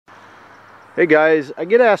Hey guys, I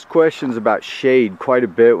get asked questions about shade quite a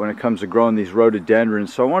bit when it comes to growing these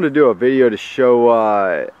rhododendrons, so I want to do a video to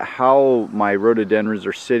show how my rhododendrons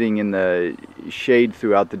are sitting in the shade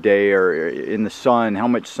throughout the day, or in the sun, how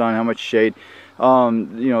much shade.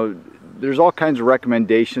 There's all kinds of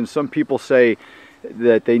recommendations. Some people say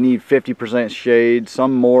that they need 50% shade,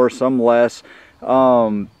 some more, some less.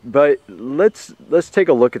 But let's take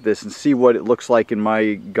a look at this and see what it looks like in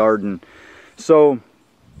my garden. So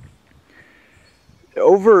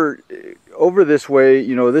over this way,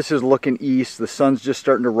 this is looking east. The sun's just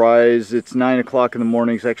starting to rise. It's 9 o'clock in the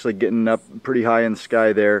morning. It's actually getting up pretty high in the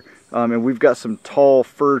sky there. And we've got some tall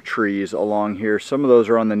fir trees along here. Some of those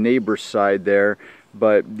are on the neighbor's side there,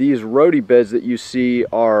 but these rhodie beds that you see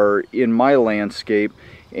are in my landscape,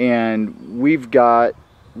 and we've got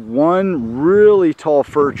one really tall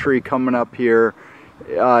fir tree coming up here.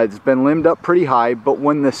 It's been limbed up pretty high, but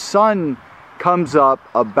when the sun comes up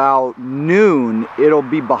about noon, it'll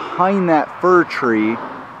be behind that fir tree,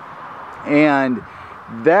 and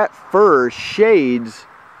that fir shades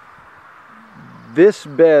this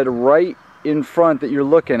bed right in front that you're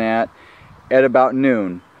looking at about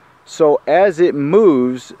noon. So as it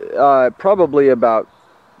moves, probably about,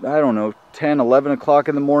 I don't know, 10, 11 o'clock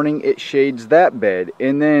in the morning, it shades that bed,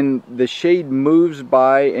 and then the shade moves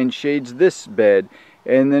by and shades this bed,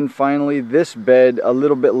 and then finally this bed a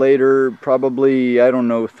little bit later, probably, I don't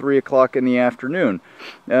know, 3 o'clock in the afternoon,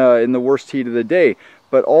 in the worst heat of the day.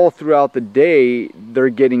 But all throughout the day, they're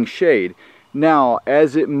getting shade. Now,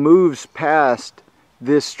 as it moves past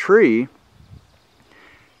this tree,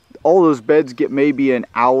 all those beds get maybe an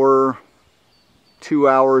hour, 2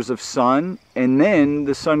 hours of sun, and then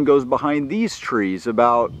the sun goes behind these trees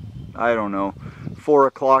about, I don't know, 4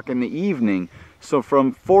 o'clock in the evening. So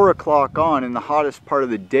from 4 o'clock on, in the hottest part of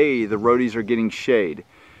the day, the rhodies are getting shade.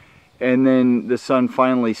 And then the sun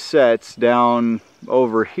finally sets down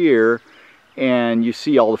over here, and you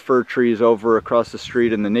see all the fir trees over across the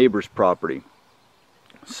street in the neighbor's property.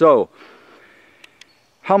 So,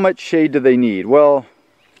 how much shade do they need? Well,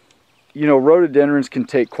 rhododendrons can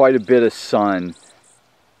take quite a bit of sun,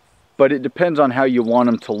 but it depends on how you want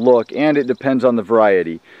them to look, and it depends on the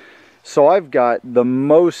variety. So I've got the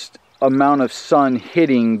most amount of sun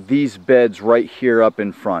hitting these beds right here up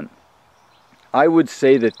in front. I would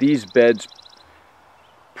say that these beds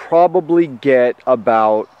probably get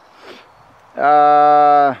about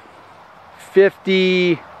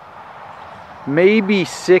 50, maybe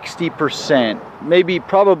 60%, maybe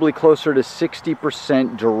probably closer to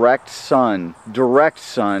 60% direct sun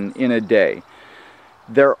in a day.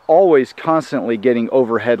 They're always constantly getting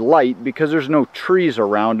overhead light because there's no trees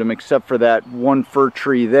around them except for that one fir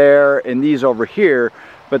tree there and these over here,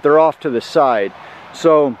 but they're off to the side.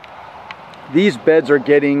 So these beds are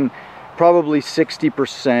getting probably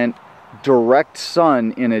 60% direct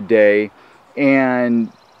sun in a day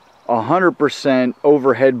and 100%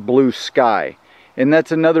 overhead blue sky. And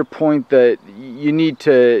that's another point that you need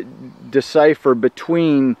to decipher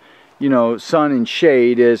between, sun and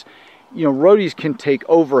shade is, rhodies can take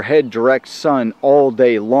overhead direct sun all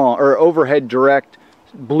day long, or overhead direct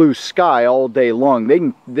blue sky all day long.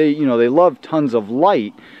 They love tons of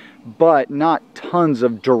light, but not tons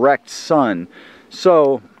of direct sun.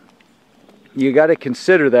 So you got to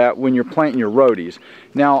consider that when you're planting your rhodies.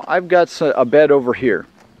 Now I've got a bed over here.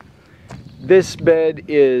 This bed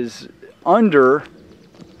is under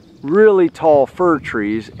really tall fir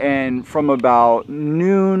trees, and from about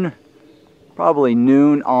noon, probably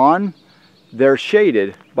noon on, they're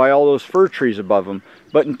shaded by all those fir trees above them.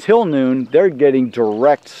 But until noon, they're getting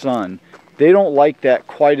direct sun. They don't like that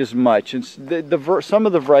quite as much. And some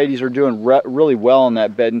of the varieties are doing really well on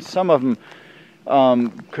that bed, and some of them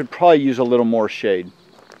could probably use a little more shade.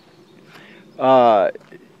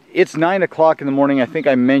 It's 9 o'clock in the morning. I think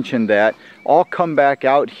I mentioned that. I'll come back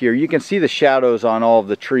out here. You can see the shadows on all of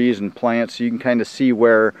the trees and plants, so you can kind of see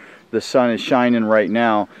where the sun is shining right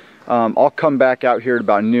now. I'll come back out here at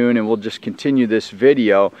about noon and we'll just continue this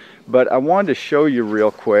video. But I wanted to show you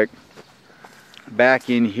real quick back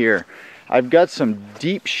in here. I've got some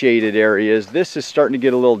deep shaded areas. This is starting to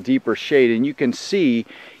get a little deeper shade, and you can see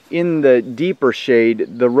in the deeper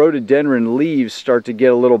shade the rhododendron leaves start to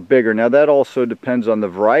get a little bigger. Now that also depends on the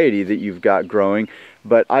variety that you've got growing,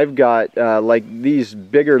 but I've got like these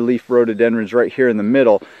bigger leaf rhododendrons right here in the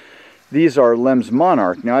middle. These are Lem's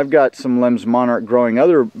Monarch. Now I've got some Lem's Monarch growing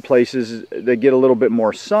other places that get a little bit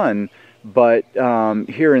more sun, but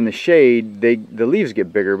here in the shade the leaves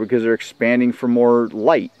get bigger because they're expanding for more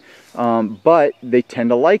light. But they tend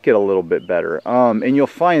to like it a little bit better. And you'll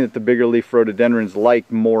find that the bigger leaf rhododendrons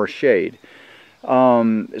like more shade.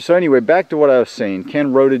 So anyway, back to what I was saying.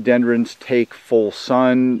 Can rhododendrons take full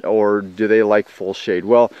sun, or do they like full shade?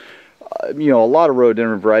 Well, you know, a lot of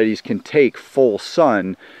rhododendron varieties can take full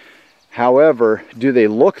sun. However, do they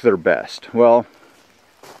look their best? Well,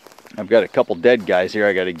 I've got a couple dead guys here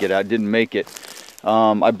I got to get out. Didn't make it.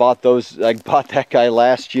 I bought that guy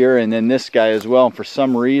last year, and then this guy as well. And for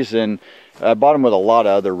some reason, I bought them with a lot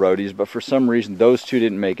of other rhodies, but for some reason those two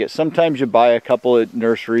didn't make it. Sometimes you buy a couple at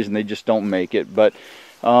nurseries and they just don't make it, but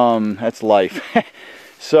that's life.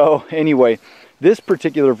 So anyway, this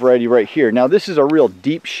particular variety right here, now this is a real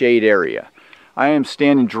deep shade area. I am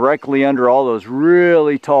standing directly under all those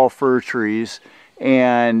really tall fir trees,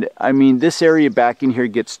 and I mean, this area back in here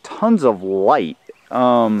gets tons of light,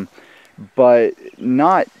 but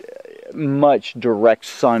not much direct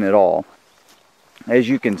sun at all. As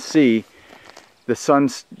you can see, the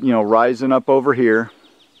sun's, you know, rising up over here.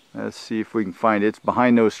 Let's see if we can find it. It's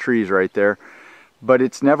behind those trees right there. But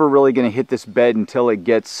it's never really going to hit this bed until it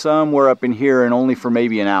gets somewhere up in here, and only for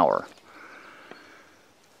maybe an hour.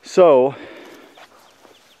 So,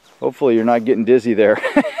 hopefully you're not getting dizzy there.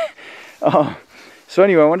 So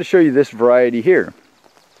anyway, I want to show you this variety here.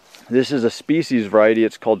 This is a species variety.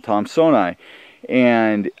 It's called Thomsoni.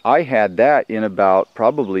 And I had that in about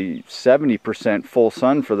probably 70% full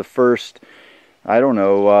sun for the first, I don't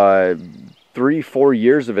know, 3-4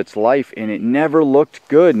 years of its life, and it never looked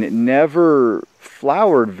good, and it never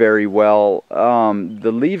flowered very well.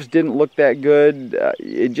 The leaves didn't look that good.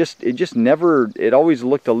 It always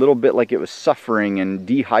looked a little bit like it was suffering and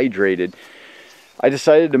dehydrated. I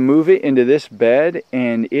decided to move it into this bed,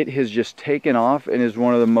 and it has just taken off and is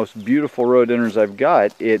one of the most beautiful rhododendrons I've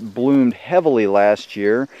got. It bloomed heavily last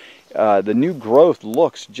year. The new growth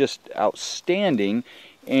looks just outstanding,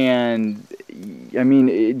 and I mean,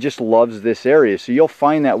 it just loves this area. So you'll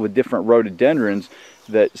find that with different rhododendrons,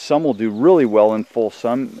 that some will do really well in full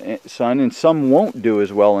sun and some won't do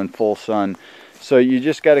as well in full sun. So you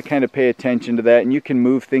just got to kind of pay attention to that, and you can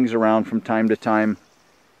move things around from time to time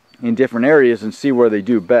in different areas and see where they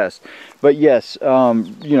do best. But yes,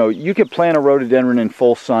 you know, you could plant a rhododendron in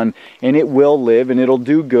full sun and it will live and it'll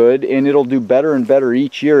do good, and it'll do better and better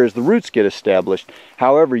each year as the roots get established.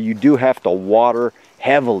 However, you do have to water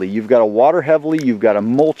heavily. You've got to water heavily, you've got to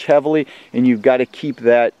mulch heavily, and you've got to keep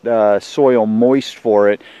that soil moist for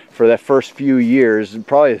it for that first few years,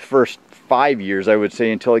 probably the first 5 years, I would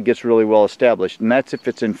say, until it gets really well established. And that's if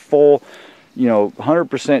it's in full, you know,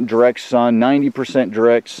 100% direct sun, 90%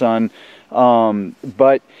 direct sun.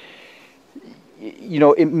 But you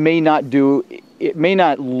know, it may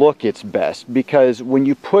not look its best, because when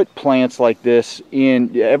you put plants like this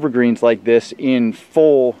in, evergreens like this, in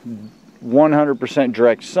full 100%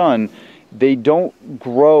 direct sun, they don't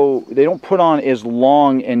grow, they don't put on as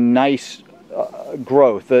long and nice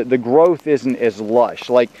growth. The growth isn't as lush.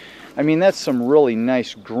 Like, I mean, that's some really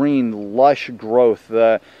nice green lush growth.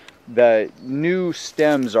 The new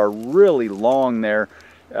stems are really long there.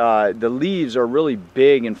 The leaves are really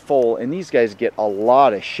big and full, and these guys get a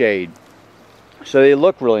lot of shade. So they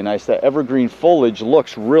look really nice. That evergreen foliage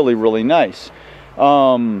looks really, really nice.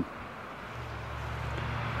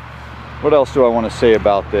 What else do I want to say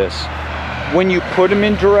about this? When you put them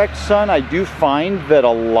in direct sun, I do find that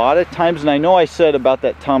a lot of times, and I know I said about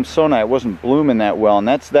that Thomsoni, it wasn't blooming that well, and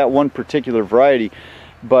that's that one particular variety,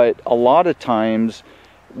 but a lot of times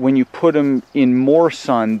when you put them in more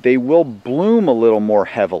sun, they will bloom a little more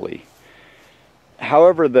heavily.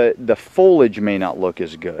 However, the foliage may not look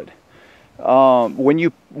as good. When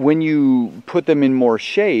you put them in more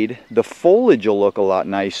shade, the foliage will look a lot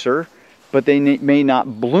nicer, but they may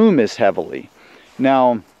not bloom as heavily.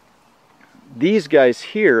 Now, these guys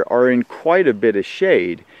here are in quite a bit of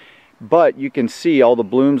shade, but you can see all the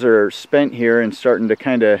blooms are spent here and starting to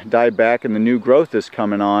kind of die back, and the new growth is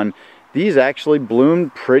coming on. These actually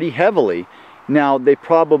bloomed pretty heavily. Now, they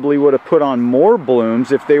probably would have put on more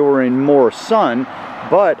blooms if they were in more sun,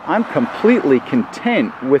 but I'm completely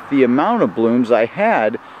content with the amount of blooms I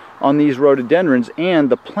had on these rhododendrons, and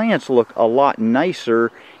the plants look a lot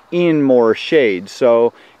nicer in more shade.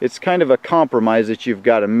 So it's kind of a compromise that you've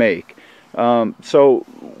got to make. So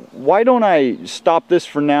why don't I stop this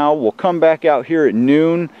for now? We'll come back out here at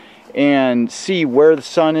noon and see where the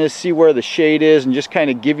sun is, see where the shade is, and just kind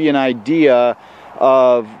of give you an idea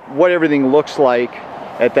of what everything looks like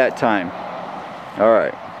at that time.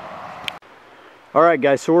 All right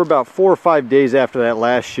guys, so we're about 4 or 5 days after that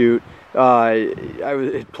last shoot.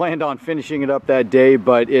 I planned on finishing it up that day,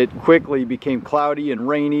 but it quickly became cloudy and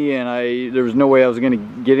rainy, and there was no way I was going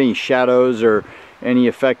to get any shadows or any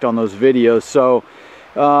effect on those videos. So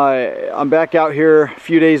I'm back out here a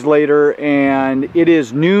few days later, and it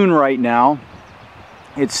is noon right now,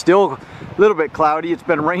 It's still a little bit cloudy. It's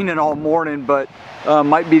been raining all morning, but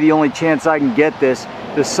might be the only chance I can get this.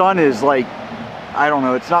 The sun is like, I don't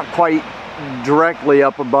know, it's not quite directly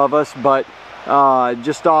up above us, but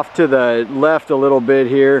just off to the left a little bit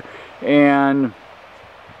here, and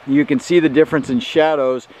you can see the difference in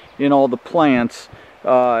shadows in all the plants.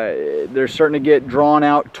 They're starting to get drawn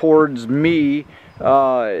out towards me.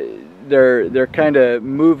 They're kind of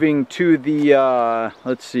moving to the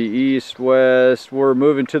let's see, east, west. We're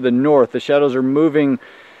moving to the north. The shadows are moving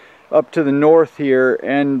up to the north here,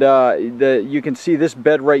 and you can see this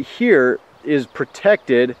bed right here is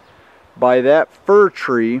protected by that fir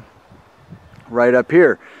tree right up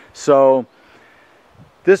here. So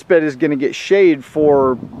this bed is going to get shade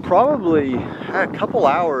for probably a couple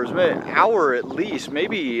hours, maybe an hour at least,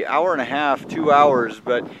 maybe hour and a half, 2 hours.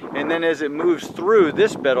 And then as it moves through,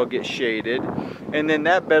 this bed will get shaded, and then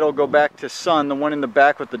that bed will go back to sun. The one in the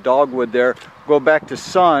back with the dogwood there, go back to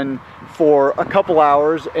sun for a couple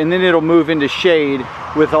hours, and then it'll move into shade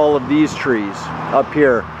with all of these trees up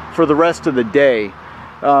here for the rest of the day.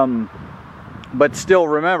 But still,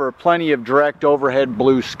 remember, plenty of direct overhead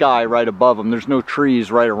blue sky right above them. There's no trees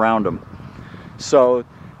right around them. So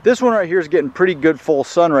this one right here is getting pretty good full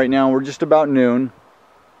sun right now. We're just about noon,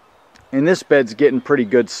 and this bed's getting pretty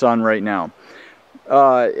good sun right now.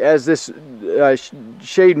 As this the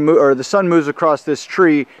sun moves across this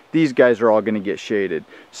tree, these guys are all going to get shaded.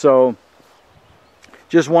 So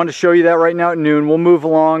just wanted to show you that right now at noon. We'll move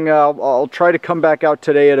along. I'll try to come back out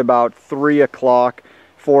today at about 3 o'clock.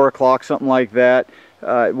 4 o'clock, something like that,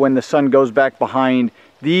 when the sun goes back behind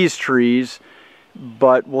these trees,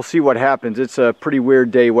 but we'll see what happens. It's a pretty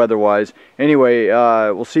weird day weather-wise. Anyway,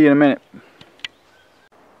 we'll see you in a minute.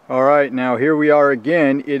 All right, now here we are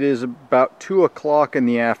again. It is about 2 o'clock in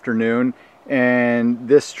the afternoon, and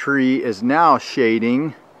this tree is now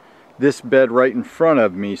shading this bed right in front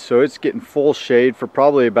of me, so it's getting full shade for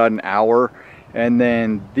probably about an hour, and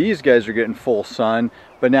then these guys are getting full sun.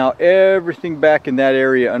 But now everything back in that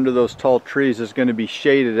area under those tall trees is going to be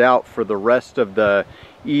shaded out for the rest of the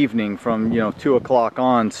evening from 2 o'clock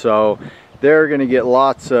on. So they're going to get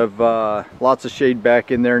lots of shade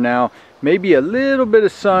back in there now. Maybe a little bit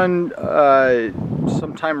of sun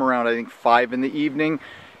sometime around, I think, 5 in the evening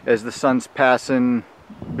as the sun's passing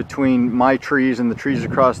between my trees and the trees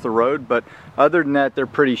across the road. But other than that, they're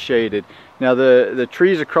pretty shaded. Now the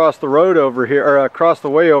trees across the road over here, or across the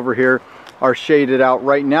way over here, are shaded out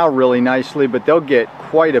right now really nicely, but they'll get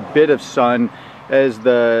quite a bit of sun as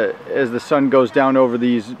the sun goes down over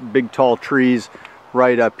these big tall trees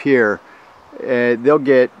right up here. They'll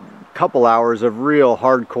get a couple hours of real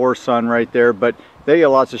hardcore sun right there, but they get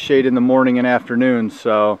lots of shade in the morning and afternoon.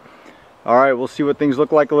 So all right, we'll see what things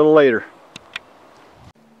look like a little later.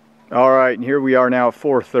 All right, and here we are now at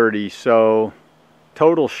 4:30, so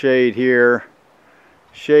total shade here.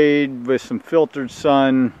 Shade with some filtered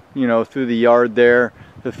sun, through the yard there.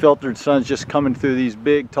 The filtered sun's just coming through these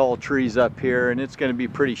big tall trees up here, and it's going to be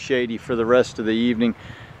pretty shady for the rest of the evening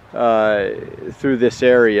through this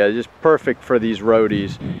area. Just perfect for these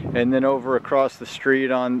roadies. And then over across the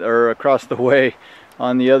street across the way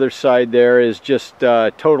on the other side there is just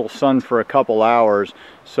total sun for a couple hours.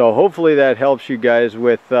 So hopefully that helps you guys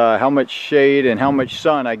with how much shade and how much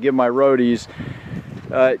sun I give my roadies.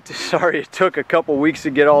 Sorry it took a couple weeks to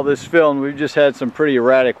get all this filmed. We've just had some pretty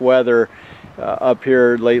erratic weather up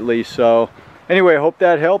here lately. So anyway, I hope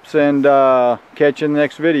that helps, and catch you in the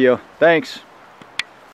next video. Thanks.